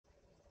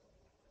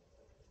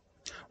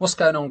What's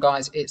going on,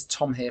 guys? It's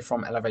Tom here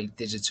from Elevate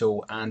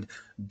Digital, and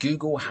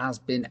Google has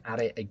been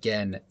at it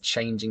again,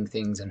 changing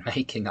things and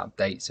making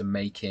updates and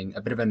making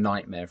a bit of a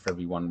nightmare for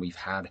everyone. We've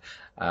had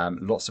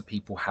lots of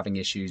people having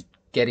issues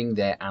getting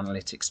their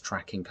analytics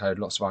tracking code.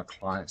 Lots of our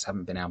clients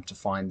haven't been able to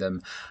find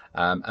them.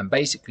 And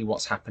basically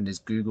what's happened is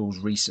Google's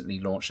recently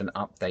launched an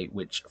update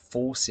which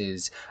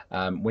forces,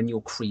 when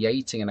you're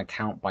creating an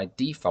account by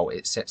default,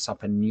 it sets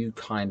up a new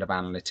kind of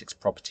analytics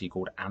property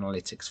called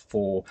Analytics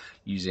 4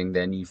 using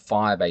their new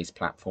Firebase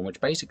platform,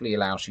 which basically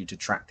allows you to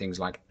track things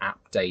like app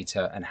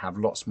data and have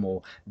lots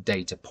more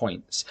data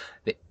points.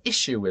 The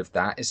issue with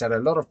that is that a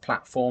lot of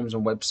platforms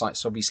and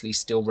websites obviously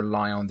still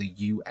rely on the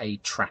UA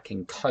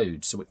tracking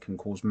code, so it can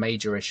cause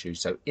major issues.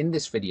 So in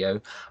this video,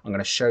 I'm going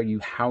to show you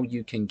how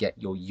you can get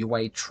your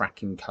UA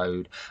tracking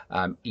code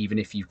even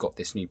if you've got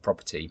this new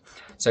property.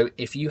 So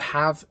if you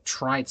have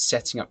tried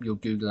setting up your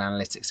Google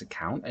Analytics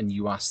account and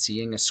you are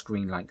seeing a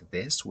screen like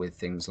this with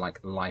things like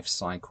life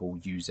cycle,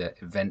 user,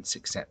 events,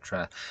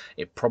 etc.,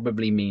 it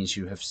probably means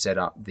you have set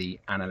up the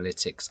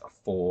Analytics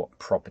 4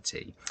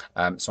 property.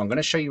 So I'm going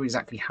to show you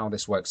exactly how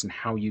this works and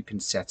how you can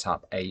set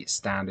up a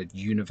standard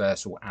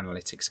universal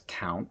analytics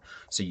account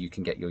so you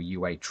can get your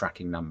UA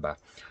tracking number.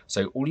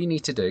 So all you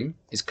need to do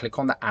is click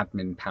on the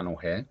admin panel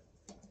here,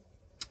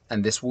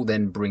 and this will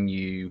then bring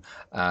you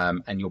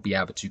and you'll be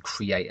able to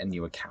create a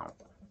new account.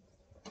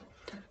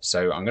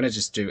 So I'm going to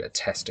just do a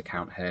test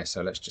account here.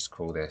 So let's just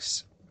call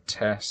this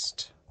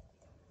test,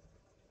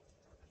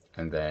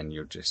 and then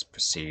you'll just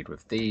proceed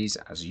with these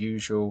as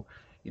usual.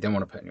 You then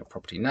want to put in your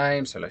property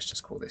name, so let's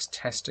just call this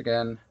test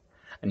again.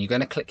 And you're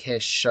going to click here,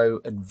 show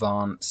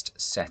advanced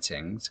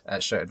settings,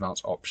 show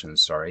advanced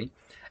options, sorry.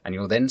 And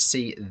you'll then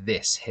see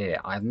this here.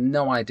 I have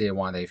no idea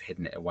why they've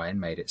hidden it away and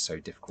made it so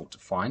difficult to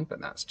find,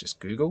 but that's just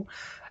Google.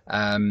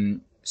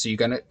 So you're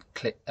going to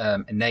click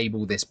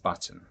enable this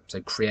button. So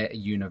create a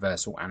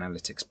universal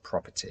analytics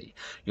property.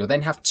 You'll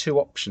then have two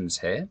options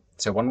here.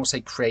 So one will say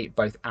create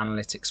both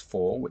Analytics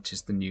 4, which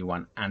is the new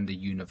one, and a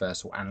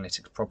universal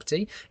analytics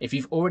property. If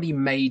you've already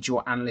made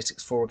your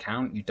Analytics 4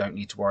 account, you don't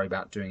need to worry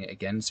about doing it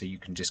again. So you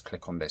can just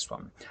click on this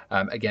one.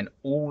 Again,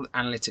 all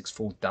Analytics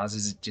 4 does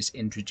is it just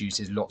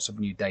introduces lots of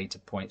new data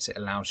points. It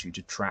allows you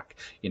to track,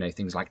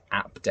 things like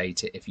app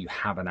data if you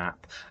have an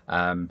app.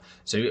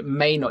 So it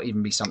may not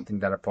even be something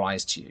that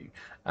applies to you.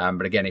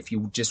 But again, if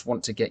you just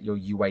want to get your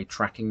UA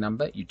tracking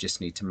number, you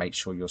just need to make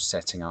sure you're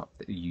setting up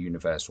the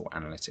universal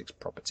analytics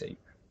property.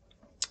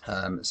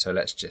 So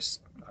let's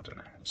just,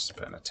 just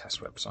put in a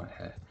test website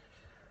here,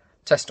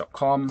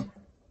 test.com,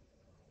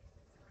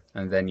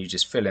 and then you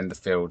just fill in the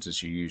fields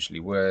as you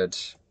usually would.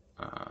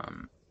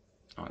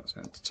 Arts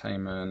and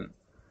entertainment,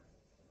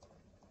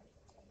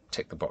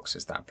 tick the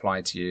boxes that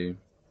apply to you,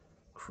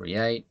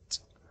 create.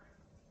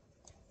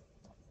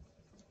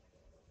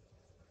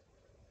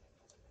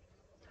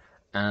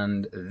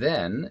 And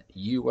then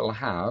you will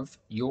have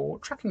your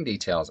tracking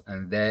details,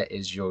 and there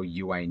is your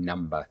UA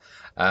number.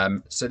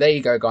 So there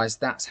you go, guys.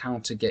 That's how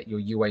to get your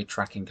UA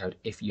tracking code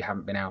if you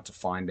haven't been able to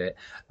find it.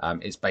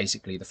 It's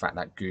basically the fact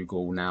that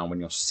Google now, when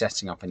you're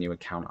setting up a new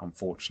account,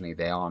 unfortunately,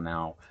 they are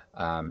now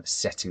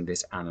setting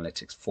this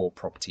Analytics 4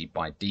 property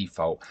by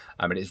default.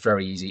 But it's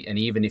very easy. And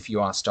even if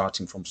you are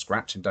starting from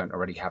scratch and don't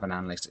already have an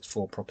Analytics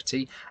 4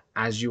 property,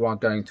 as you are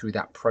going through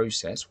that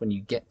process, when you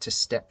get to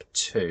step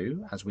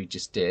 2, as we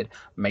just did,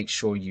 make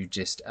sure you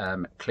just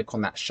click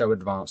on that show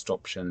advanced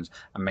options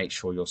and make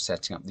sure you're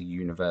setting up the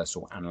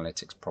universal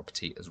analytics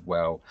property as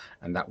well.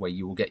 And that way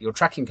you will get your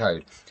tracking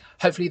code.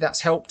 Hopefully that's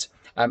helped.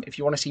 If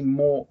you want to see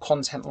more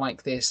content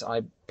like this,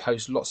 I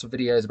post lots of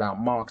videos about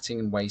marketing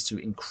and ways to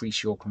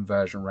increase your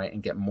conversion rate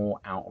and get more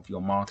out of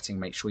your marketing.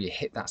 Make sure you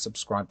hit that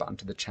subscribe button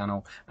to the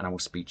channel, and I will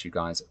speak to you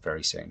guys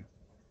very soon.